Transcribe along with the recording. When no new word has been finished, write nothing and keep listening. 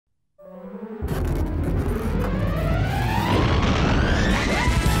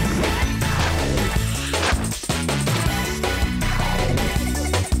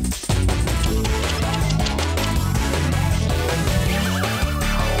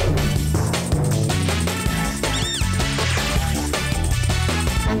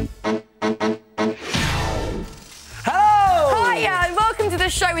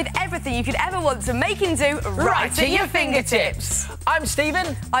you'll want to make and do right at your fingertips. I'm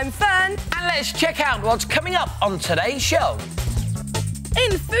Stephen. I'm Fern. And let's check out what's coming up on today's show.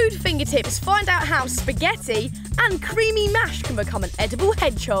 In Food Fingertips, find out how spaghetti and creamy mash can become an edible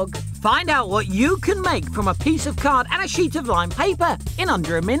hedgehog. Find out what you can make from a piece of card and a sheet of lined paper in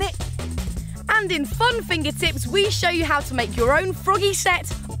under a minute. And in Fun Fingertips, we show you how to make your own froggy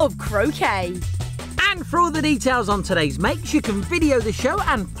set of croquet. And for all the details on today's makes, you can video the show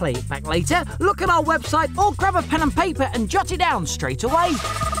and play it back later. Look at our website or grab a pen and paper and jot it down straight away.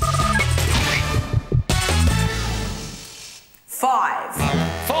 5,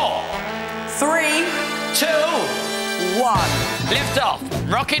 4, 3, 2, 1. lift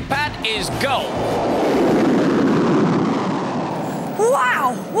off. Rocket pad is go.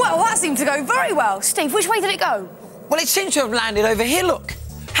 Wow! Well, that seemed to go very well. Steve, which way did it go? Well, it seems to have landed over here, look.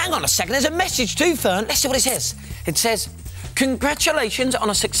 Hang on a second, there's a message too, Fern. Let's see what it says. It says, congratulations on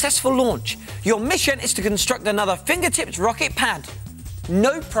a successful launch. Your mission is to construct another Fingertips rocket pad.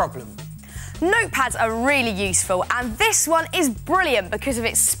 No problem. Notepads are really useful, and this one is brilliant because of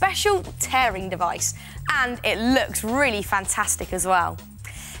its special tearing device, and it looks really fantastic as well.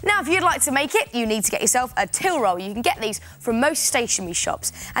 Now, if you'd like to make it, you need to get yourself a till roll. You can get these from most stationery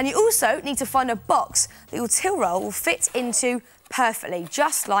shops, and you also need to find a box that your till roll will fit into perfectly,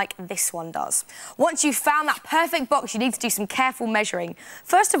 just like this one does. Once you've found that perfect box, you need to do some careful measuring.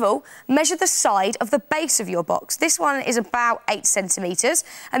 First of all, measure the side of the base of your box. This one is about 8 centimetres,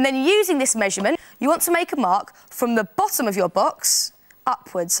 and then using this measurement, you want to make a mark from the bottom of your box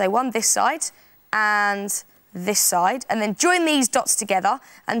upwards. So one this side and this side, and then join these dots together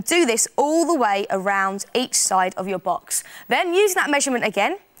and do this all the way around each side of your box. Then, using that measurement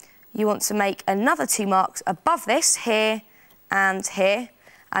again, you want to make another 2 marks above this, here and here,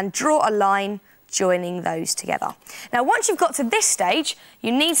 and draw a line joining those together. Now, once you've got to this stage,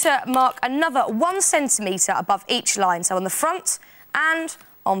 you need to mark another 1 centimetre above each line, so on the front and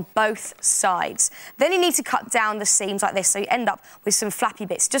on both sides. Then you need to cut down the seams like this, so you end up with some flappy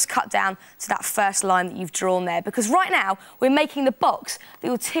bits. Just cut down to that first line that you've drawn there, because right now we're making the box that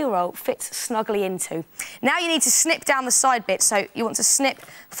your till roll fits snugly into. Now you need to snip down the side bits, so you want to snip,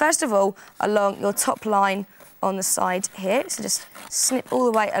 first of all, along your top line on the side here. So just snip all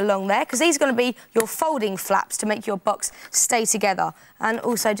the way along there, because these are going to be your folding flaps to make your box stay together. And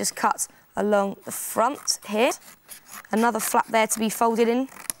also just cut along the front here. Another flap there to be folded in,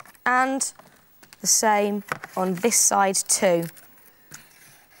 and the same on this side too.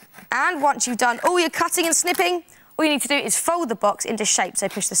 And once you've done all your cutting and snipping, all you need to do is fold the box into shape. So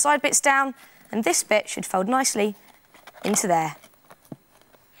push the side bits down, and this bit should fold nicely into there.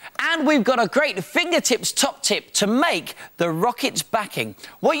 And we've got a great Fingertips top tip to make the rocket's backing.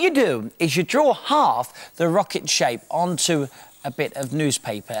 What you do is you draw half the rocket shape onto a bit of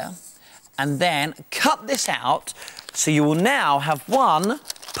newspaper, and then cut this out, so you will now have one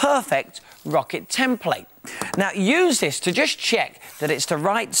perfect rocket template. Now, use this to just check that it's the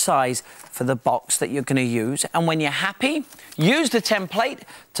right size for the box that you're going to use, and when you're happy, use the template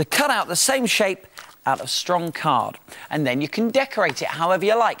to cut out the same shape out of strong card, and then you can decorate it however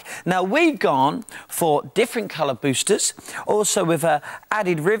you like. Now, we've gone for different colour boosters, also with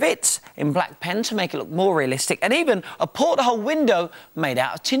added rivets in black pen to make it look more realistic, and even a porthole window made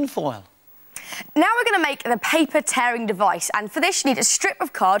out of tin foil. Now we're going to make the paper tearing device, and for this you need a strip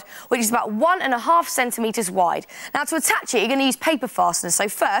of card which is about 1.5 centimetres wide. Now, to attach it, you're going to use paper fasteners. So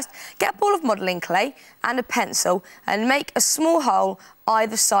first, get a ball of modelling clay and a pencil and make a small hole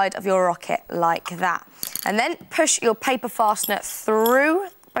either side of your rocket like that. And then push your paper fastener through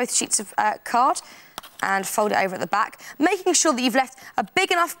both sheets of card and fold it over at the back, making sure that you've left a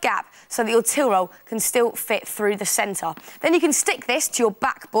big enough gap so that your till roll can still fit through the centre. Then you can stick this to your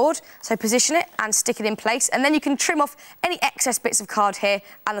backboard, so position it and stick it in place, and then you can trim off any excess bits of card here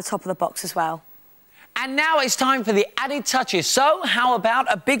and the top of the box as well. And now it's time for the added touches. So, how about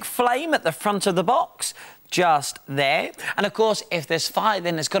a big flame at the front of the box? Just there. And of course, if there's fire,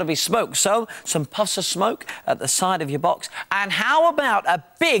 then there's got to be smoke. So, some puffs of smoke at the side of your box. And how about a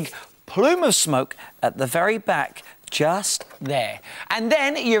big plume of smoke at the very back, just there. And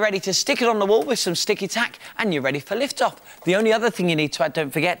then you're ready to stick it on the wall with some sticky tack, and you're ready for liftoff. The only other thing you need to add,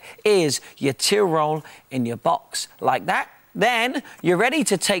 don't forget, is your till roll in your box, like that. Then you're ready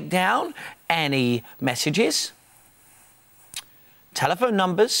to take down any messages, telephone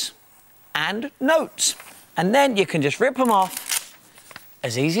numbers, and notes. And then you can just rip them off,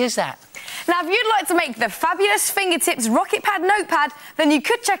 as easy as that. Now, if you'd like to make the fabulous Fingertips Rocket Pad Notepad, then you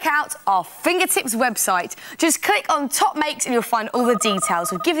could check out our Fingertips website. Just click on Top Makes and you'll find all the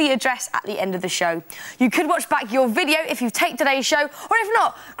details. We'll give you the address at the end of the show. You could watch back your video if you've taped today's show, or if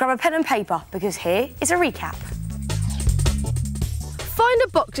not, grab a pen and paper, because here is a recap. Find a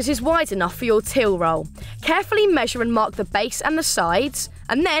box that is wide enough for your till roll. Carefully measure and mark the base and the sides,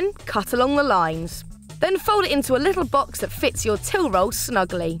 and then cut along the lines. Then fold it into a little box that fits your till roll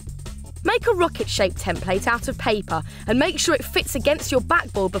snugly. Make a rocket-shaped template out of paper and make sure it fits against your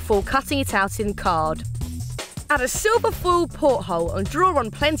backboard before cutting it out in card. Add a silver foil porthole and draw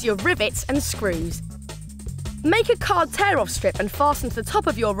on plenty of rivets and screws. Make a card tear-off strip and fasten to the top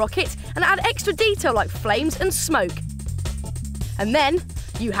of your rocket and add extra detail like flames and smoke. And then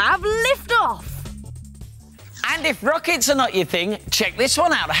you have lift-off! And if rockets are not your thing, check this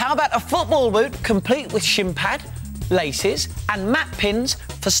one out. How about a football boot complete with shin pad, laces and mat pins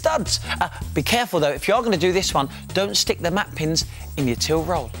for studs? Be careful though, if you're going to do this one, don't stick the mat pins in your till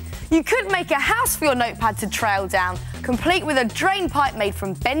roll. You could make a house for your notepad to trail down, complete with a drain pipe made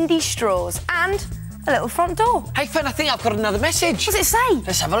from bendy straws and a little front door. Hey, Fern, I think I've got another message. What does it say?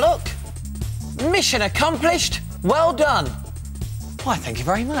 Let's have a look. Mission accomplished. Well done. Why, thank you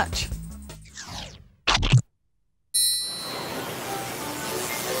very much.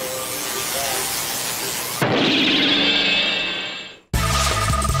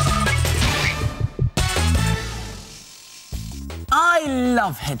 I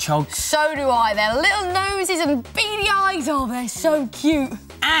love hedgehogs. So do I. Their little noses and beady eyes. Oh, they're so cute.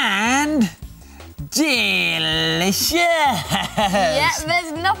 And delicious. Yeah,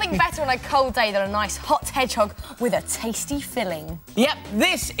 there's nothing better on a cold day than a nice hot hedgehog with a tasty filling. Yep,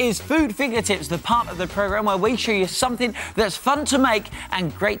 this is Food Fingertips, the part of the programme where we show you something that's fun to make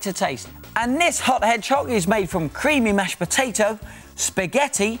and great to taste. And this hot hedgehog is made from creamy mashed potato,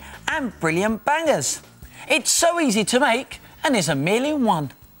 spaghetti and brilliant bangers. It's so easy to make and is a meal in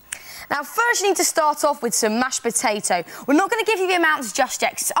one. Now, first you need to start off with some mashed potato. We're not going to give you the amounts just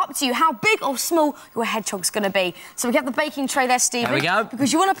yet, 'cause it's up to you how big or small your hedgehog's going to be. So we get the baking tray there, Stephen. There we go.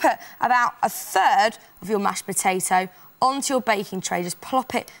 Because you want to put about a third of your mashed potato onto your baking tray. Just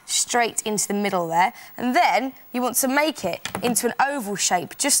plop it straight into the middle there. And then you want to make it into an oval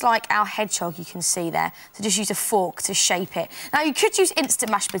shape, just like our hedgehog you can see there. So just use a fork to shape it. Now, you could use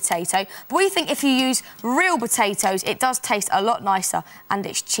instant mashed potato, but we think if you use real potatoes, it does taste a lot nicer and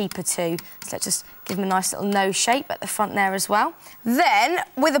it's cheaper too. So let's just give them a nice little nose shape at the front there as well. Then,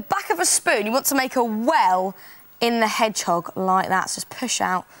 with the back of a spoon, you want to make a well in the hedgehog like that. So just push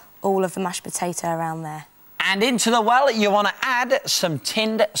out all of the mashed potato around there. And into the well, you want to add some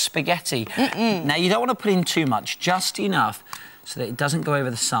tinned spaghetti. Now, you don't want to put in too much, just enough so that it doesn't go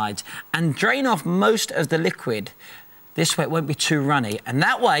over the sides. And drain off most of the liquid. This way it won't be too runny. And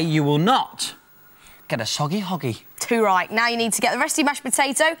that way you will not get a soggy hoggy. Too right. Now you need to get the rest of your mashed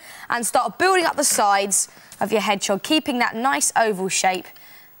potato and start building up the sides of your hedgehog, keeping that nice oval shape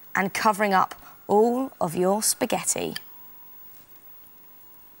and covering up all of your spaghetti.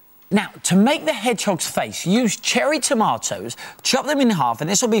 Now, to make the hedgehog's face, use cherry tomatoes, chop them in half, and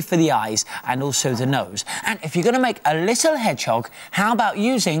this will be for the eyes and also the nose. And if you're going to make a little hedgehog, how about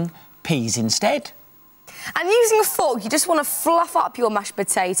using peas instead? And using a fork, you just want to fluff up your mashed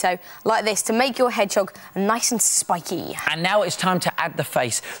potato like this to make your hedgehog nice and spiky. And now it's time to add the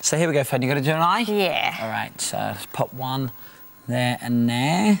face. So here we go, Fern, you're going to do an eye? Yeah. All right, so let's pop one there and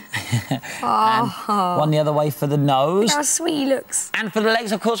there. And one the other way for the nose. Look how sweet he looks. And for the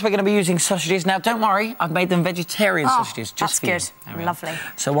legs, of course, we're going to be using sausages. Now, don't worry, I've made them vegetarian sausages just for you. That's good. Lovely.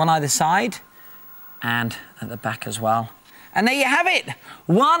 So one either side and at the back as well. And there you have it.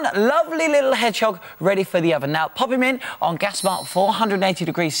 One lovely little hedgehog ready for the oven. Now, pop him in on gas mark 480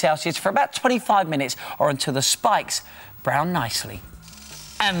 degrees Celsius for about 25 minutes or until the spikes brown nicely.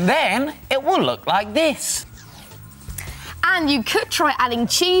 And then it will look like this. And you could try adding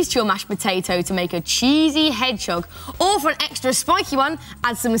cheese to your mashed potato to make a cheesy hedgehog. Or for an extra spiky one,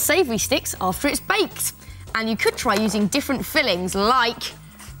 add some savoury sticks after it's baked. And you could try using different fillings like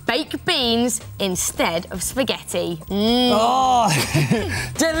baked beans instead of spaghetti. Oh,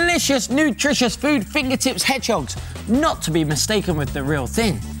 delicious, nutritious Food Fingertips hedgehogs. Not to be mistaken with the real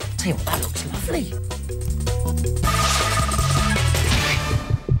thing. Tell you what, that looks lovely.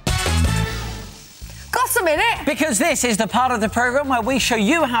 Got a minute? Because this is the part of the programme where we show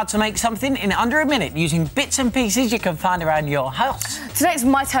you how to make something in under a minute using bits and pieces you can find around your house. Today it's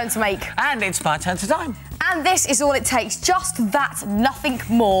my turn to make. And it's my turn to time. And this is all it takes, just that, nothing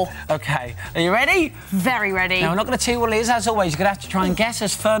more. OK, are you ready? Very ready. Now, I'm not going to tell you what it is, as always. You're going to have to try and guess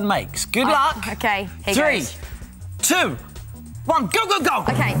as Fern makes. Good luck. OK, here 3, goes. 2, 1, go, go, go!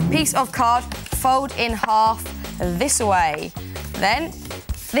 Okay, piece of card, fold in half this way. Then,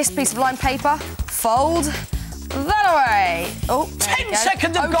 this piece of lined paper, fold that away. Oh, 10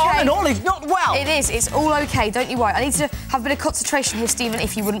 seconds have gone and all is not well. It is, it's all okay, don't you worry. I need to have a bit of concentration here, Stephen,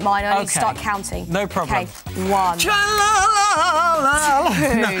 if you wouldn't mind. I need to start counting. No problem. Okay, 1.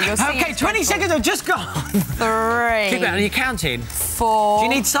 Okay, 20 seconds have just gone. 3. Keep that, are you counting? 4. Do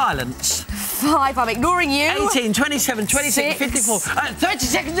you need silence? 5, I'm ignoring you. 18, 27, 26, 54. 30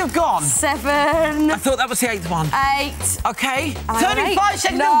 seconds have gone. 7. I thought that was the 8th one. 8. Okay, Am I 35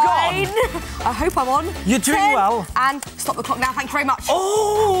 seconds have gone. 9. I hope I'm on. You're doing 10. well. And stop the clock now, thank you very much.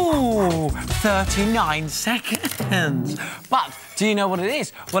 Oh, 39 seconds. But do you know what it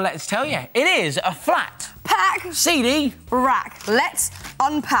is? Well, let's tell you. It is a flat Pack. CD rack. Let's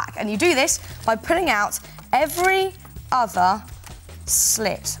unpack. And you do this by pulling out every other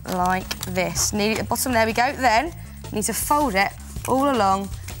slit like this. Nearly at the bottom, there we go. Then you need to fold it all along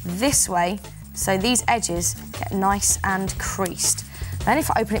this way so these edges get nice and creased. Then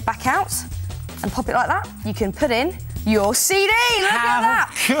if I open it back out and pop it like that, you can put in your CD. Look at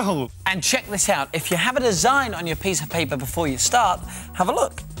that. Cool. And check this out. If you have a design on your piece of paper before you start, have a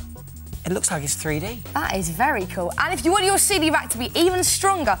look. It looks like it's 3D. That is very cool. And if you want your CD rack to be even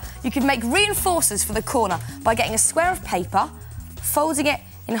stronger, you can make reinforcers for the corner by getting a square of paper, folding it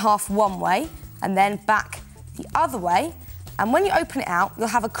in half one way and then back the other way. And when you open it out, you'll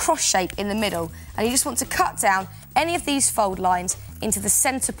have a cross shape in the middle. And you just want to cut down any of these fold lines into the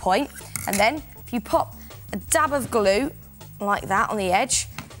centre point. And then if you pop a dab of glue like that on the edge,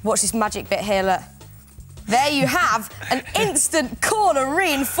 watch this magic bit here, look. There you have an instant corner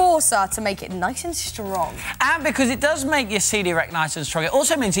reinforcer to make it nice and strong. And because it does make your CD rack nice and strong, it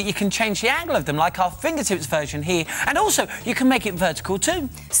also means that you can change the angle of them, like our fingertips version here. And also, you can make it vertical too.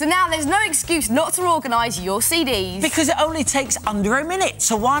 So now there's no excuse not to organise your CDs. Because it only takes under a minute,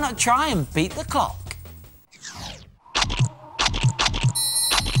 so why not try and beat the clock?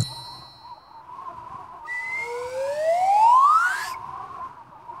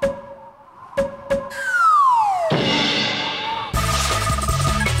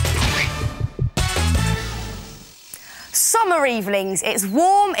 Summer evenings, it's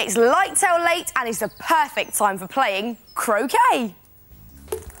warm, it's light till late, and it's the perfect time for playing croquet.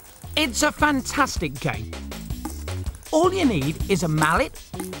 It's a fantastic game. All you need is a mallet,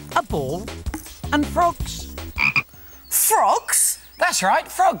 a ball, and frogs. Frogs? That's right,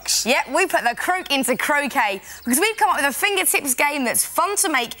 frogs. Yep, we put the croak into croquet because we've come up with a fingertips game that's fun to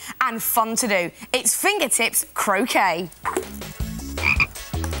make and fun to do. It's fingertips croquet.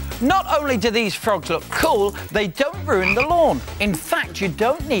 Not only do these frogs look cool, they don't ruin the lawn. In fact, you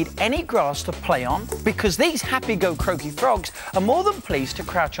don't need any grass to play on because these happy-go-croaky frogs are more than pleased to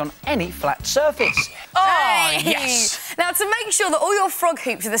crouch on any flat surface. Oh, Hey! yes! Now, to make sure that all your frog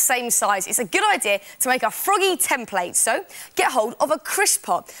hoops are the same size, it's a good idea to make a froggy template. So, get hold of a crisp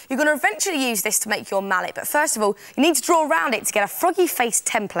pot. You're going to eventually use this to make your mallet, but first of all, you need to draw around it to get a froggy face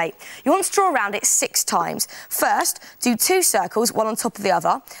template. You want to draw around it 6 times. First, do 2 circles, one on top of the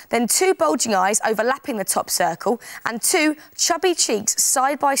other, then 2 bulging eyes overlapping the top circle, and 2 chubby cheeks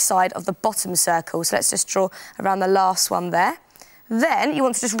side by side of the bottom circle. So let's just draw around the last one there. Then you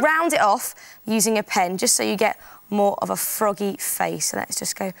want to just round it off using a pen, just so you get more of a froggy face. So let's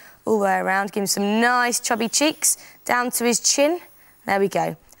just go all the way around, give him some nice chubby cheeks, down to his chin. There we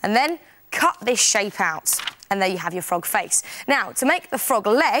go. And then cut this shape out, and there you have your frog face. Now, to make the frog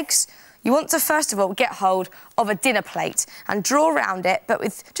legs, you want to, first of all, get hold of a dinner plate and draw around it, but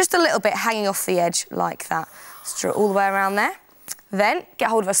with just a little bit hanging off the edge like that. Just draw it all the way around there. Then get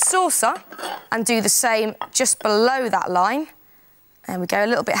hold of a saucer and do the same just below that line. There we go, a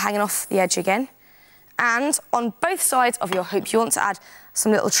little bit hanging off the edge again. And on both sides of your hoop, you want to add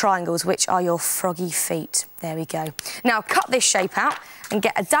some little triangles, which are your froggy feet. There we go. Now, cut this shape out and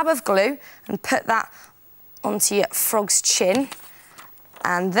get a dab of glue and put that onto your frog's chin.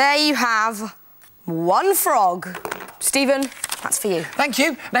 And there you have 1 frog. Stephen, that's for you. Thank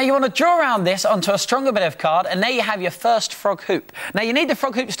you. Now you want to draw around this onto a stronger bit of card, and there you have your first frog hoop. Now you need the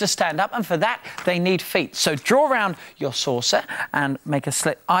frog hoops to stand up, and for that they need feet. So draw around your saucer and make a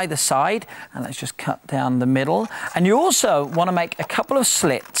slit either side, and let's just cut down the middle. And you also want to make a couple of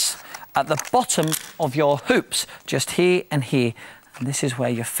slits at the bottom of your hoops, just here and here. And this is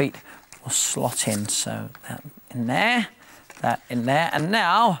where your feet will slot in. So that in there. That in there, and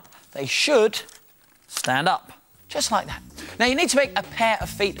now they should stand up, just like that. Now you need to make a pair of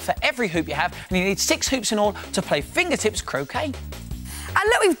feet for every hoop you have, and you need 6 hoops in all to play fingertips croquet. And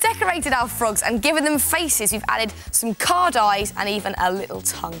look, we've decorated our frogs and given them faces. We've added some card eyes and even a little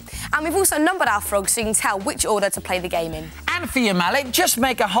tongue. And we've also numbered our frogs so you can tell which order to play the game in. And for your mallet, just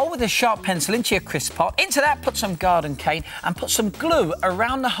make a hole with a sharp pencil into your crisp pot. Into that, put some garden cane and put some glue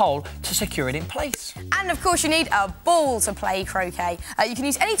around the hole to secure it in place. And of course, you need a ball to play croquet. You can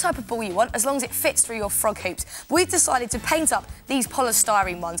use any type of ball you want as long as it fits through your frog hoops. We've decided to paint up these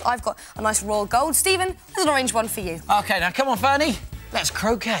polystyrene ones. I've got a nice royal gold. Stephen, there's an orange one for you. OK, now come on, Fernie. Let's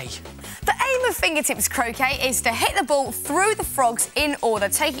croquet. The aim of fingertips croquet is to hit the ball through the frogs in order,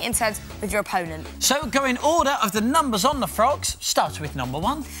 taking it in turns with your opponent. So go in order of the numbers on the frogs. Start with number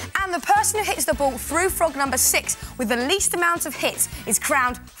 1. And the person who hits the ball through frog number 6 with the least amount of hits is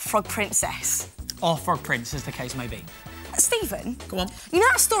crowned Frog Princess. Or Frog Prince, as the case may be. Stephen? Go on. You know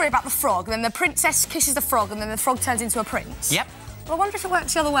that story about the frog, and then the princess kisses the frog, and then the frog turns into a prince? Yep. Well, I wonder if it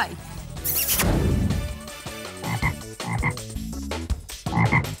works the other way.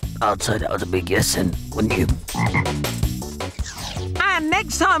 I'd say that was a big yes, then, wouldn't you? And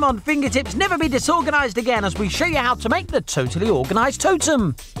next time on Fingertips, never be disorganised again as we show you how to make the totally organised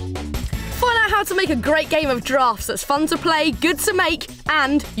totem. Find out how to make a great game of drafts that's fun to play, good to make,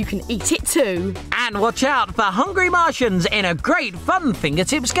 and you can eat it too. And watch out for hungry Martians in a great fun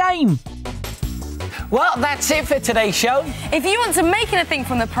Fingertips game. Well, that's it for today's show. If you want to make anything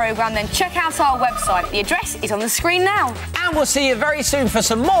from the programme, then check out our website. The address is on the screen now. And we'll see you very soon for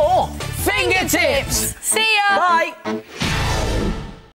some more Fingertips! See ya! Bye!